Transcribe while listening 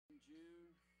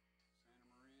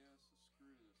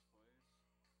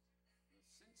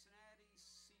Cincinnati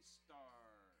Sea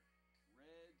Star.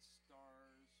 Red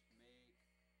stars make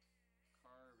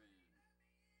carbon.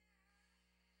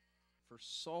 For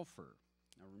sulfur.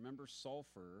 Now remember,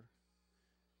 sulfur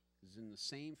is in the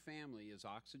same family as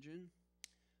oxygen.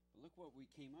 But look what we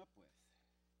came up with.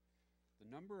 The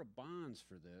number of bonds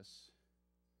for this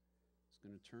is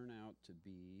going to turn out to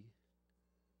be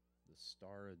the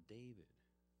Star of David.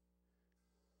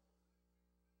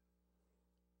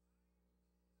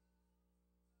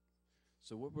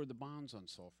 So what were the bonds on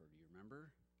sulfur? Do you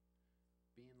remember?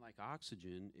 Being like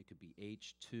oxygen, it could be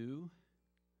H2,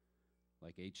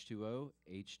 like H2O,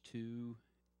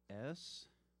 H2S.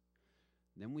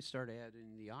 Then we start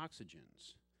adding the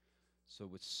oxygens. So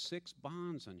with 6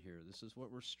 bonds on here, this is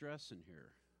what we're stressing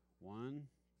here. 1,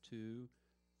 2,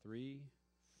 3,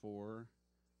 4,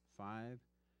 5,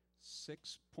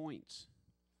 6 points.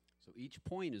 So each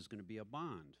point is going to be a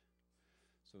bond.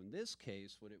 So in this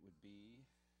case, what it would be,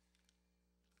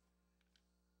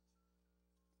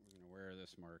 we're going to wear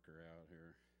this marker out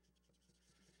here.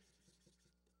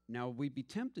 Now, we'd be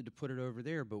tempted to put it over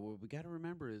there, but what we got to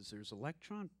remember is there's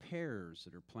electron pairs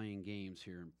that are playing games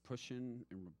here and pushing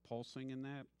and repulsing in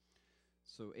that.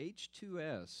 So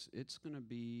H2S, it's going to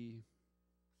be,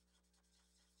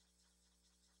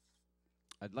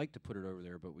 I'd like to put it over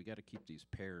there, but we got to keep these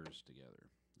pairs together,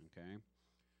 okay?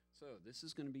 So this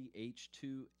is going to be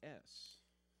H2S.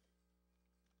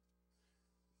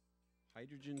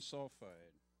 Hydrogen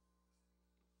sulfide.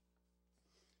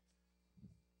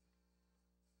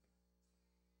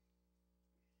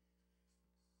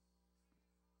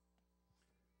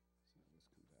 So this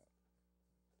comes out.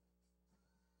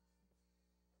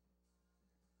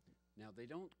 Now they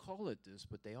don't call it this,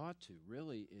 but they ought to.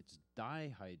 Really, it's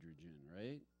dihydrogen,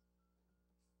 right?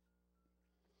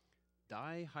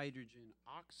 Dihydrogen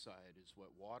oxide is what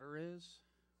water is,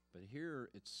 but here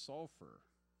it's sulfur.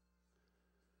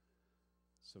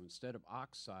 So instead of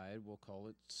oxide, we'll call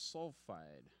it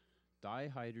sulfide.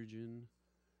 Dihydrogen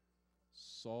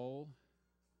sulfide.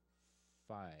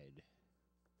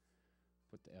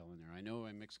 Put the L in there. I know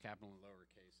I mixed capital and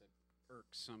lowercase. That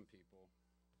irks some people.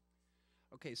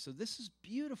 Okay, so this is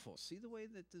beautiful. See the way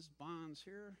that this bonds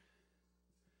here?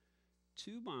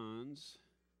 2 bonds.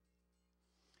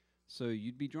 So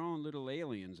you'd be drawing little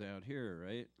aliens out here,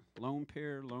 right? Lone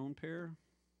pair, lone pair.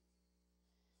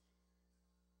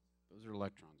 Those are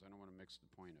electrons. I don't want to mix the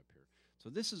point up here. So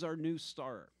this is our new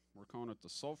star. We're calling it the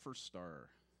sulfur star.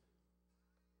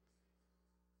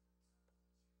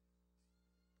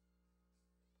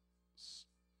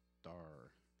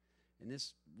 Star. And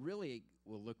this really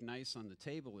will look nice on the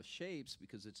table of shapes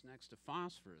because it's next to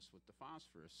phosphorus with the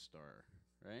phosphorus star,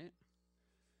 right?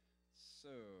 So,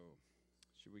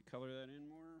 should we color that in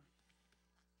more?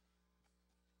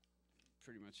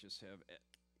 Pretty much just have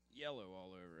yellow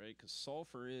all over, right? Because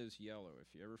sulfur is yellow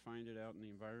if you ever find it out in the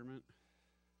environment.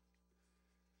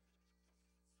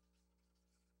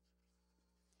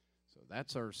 So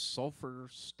that's our sulfur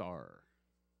star.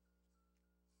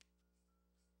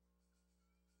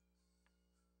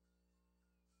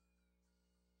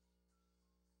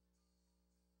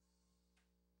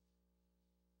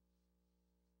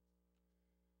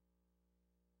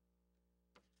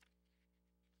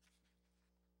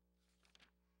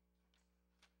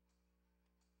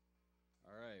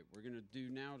 All right, we're going to do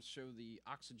now to show the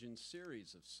oxygen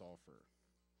series of sulfur.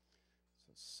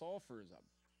 So sulfur is a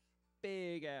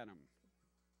big atom.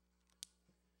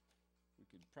 We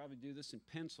could probably do this in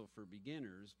pencil for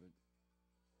beginners, but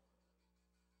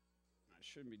I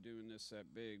shouldn't be doing this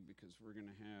that big because we're going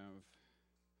to have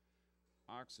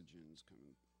oxygens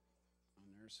coming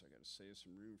on there, so I got to save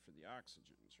some room for the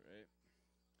oxygens, right?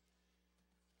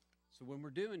 So when we're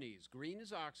doing these, green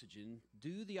is oxygen,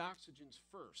 do the oxygens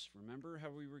first. Remember how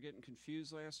we were getting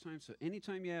confused last time? So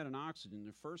anytime you add an oxygen,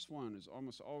 the first one is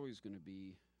almost always going to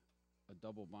be a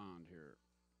double bond here.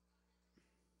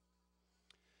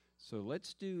 So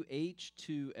let's do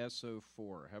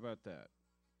H2SO4. How about that?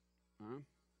 Huh?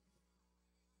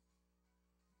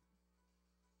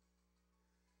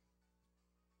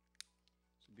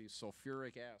 This would be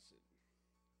sulfuric acid.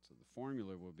 So the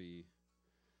formula will be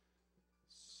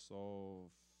sulfuric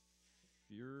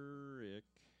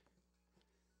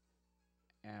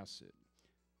acid.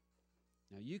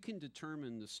 Now you can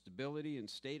determine the stability and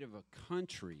state of a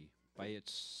country by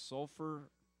its sulfuric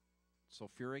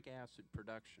acid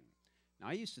production. Now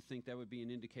I used to think that would be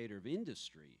an indicator of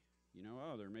industry. You know,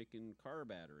 oh, they're making car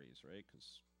batteries, right?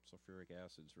 Because sulfuric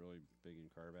acid's really big in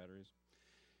car batteries.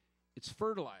 It's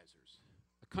fertilizers.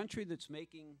 A country that's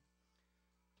making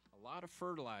a lot of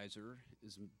fertilizer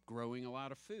is growing a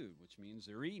lot of food, which means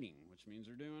they're eating, which means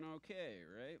they're doing okay,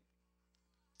 right?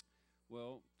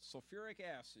 Well, sulfuric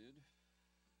acid,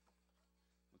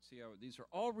 let's see how, these are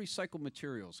all recycled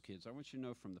materials, kids. I want you to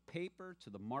know from the paper to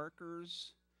the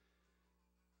markers,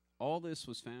 all this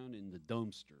was found in the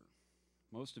dumpster,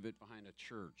 most of it behind a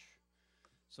church.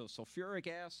 So sulfuric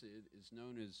acid is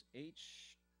known as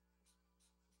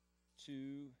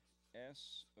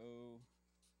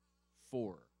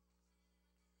H2SO4.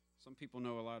 Some people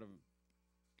know a lot of,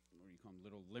 what do you call them,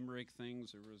 little limerick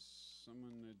things. There was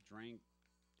someone that drank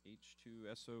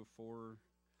H2SO4.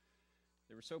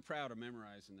 They were so proud of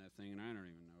memorizing that thing, and I don't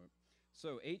even know it.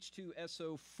 So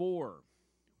H2SO4,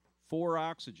 4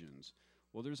 oxygens.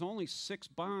 Well, there's only 6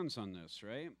 bonds on this,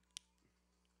 right?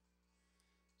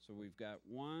 So we've got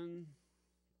 1,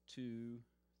 2,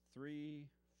 3,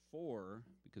 4,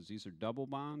 because these are double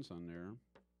bonds on there.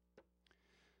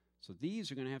 So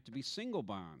these are going to have to be single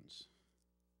bonds.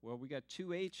 Well, we got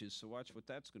 2 H's, so watch what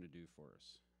that's going to do for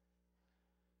us.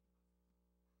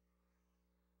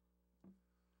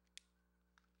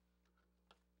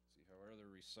 See how our other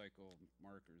recycled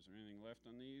markers. Is there anything left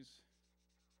on these?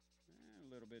 A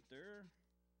little bit there.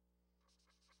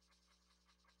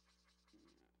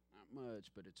 Not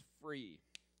much, but it's free.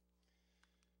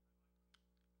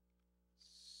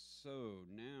 So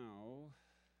now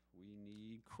we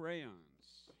need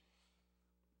crayons.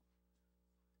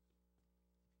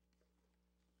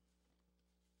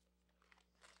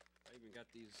 I even got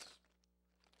these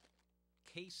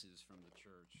cases from the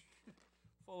church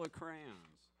full of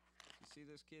crayons. You see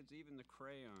this, kids? Even the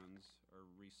crayons are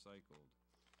recycled.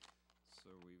 So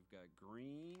we've got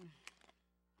green,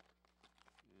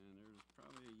 and there's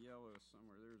probably a yellow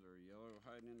somewhere. There's our yellow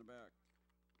hiding in the back,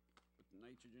 but the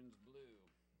nitrogen's blue.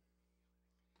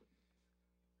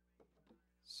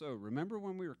 So remember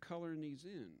when we were coloring these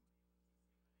in?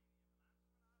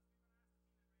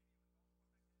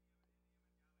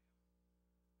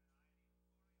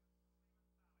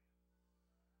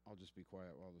 I'll just be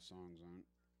quiet while the song's on.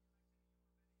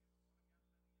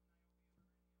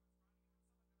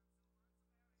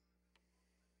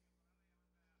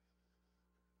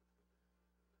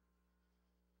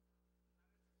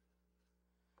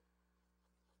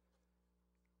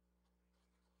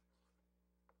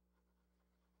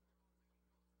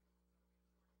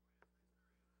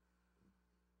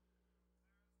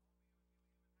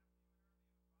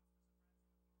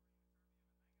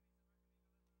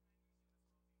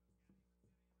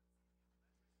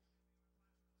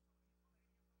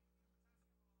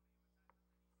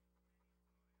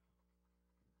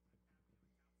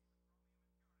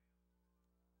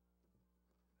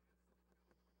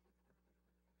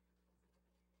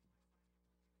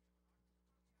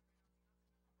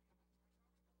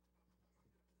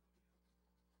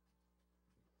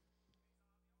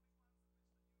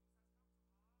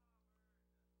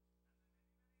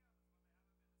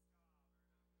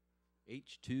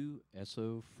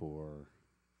 H2SO4.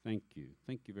 Thank you.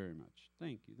 Thank you very much.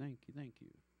 Thank you, thank you, thank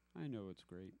you. I know it's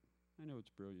great. I know it's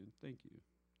brilliant. Thank you.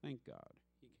 Thank God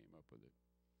he came up with it.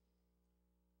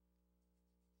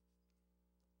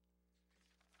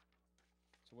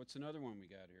 So what's another one we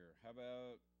got here? How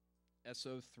about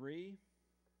SO3?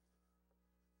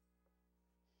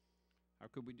 How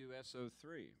could we do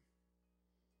SO3?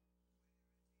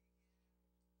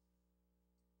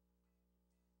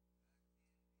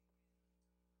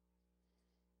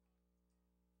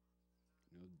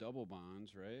 Double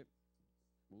bonds, right?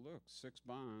 Well, look, 6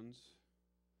 bonds.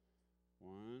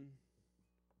 1,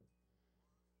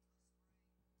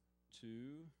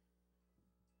 2,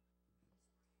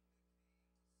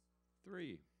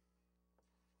 3.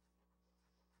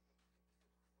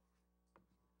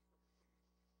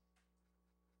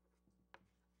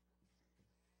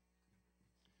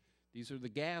 These are the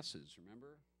gases,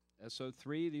 remember?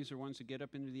 SO3, these are ones that get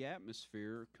up into the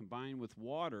atmosphere, combine with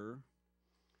water,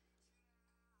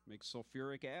 make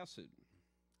sulfuric acid.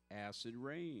 Acid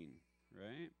rain,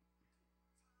 right?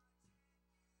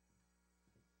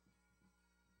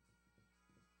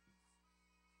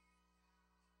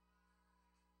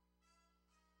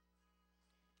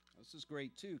 This is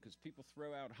great too because people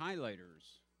throw out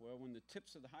highlighters. Well, when the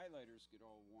tips of the highlighters get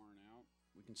all worn out,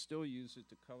 we can still use it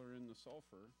to color in the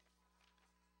sulfur.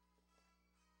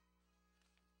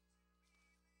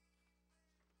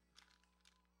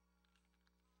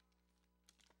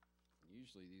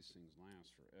 Usually these things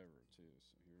last forever too,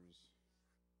 so here's...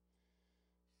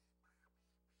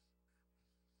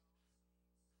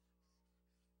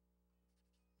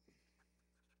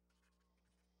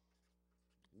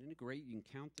 Isn't it great? You can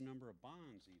count the number of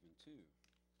bonds even too.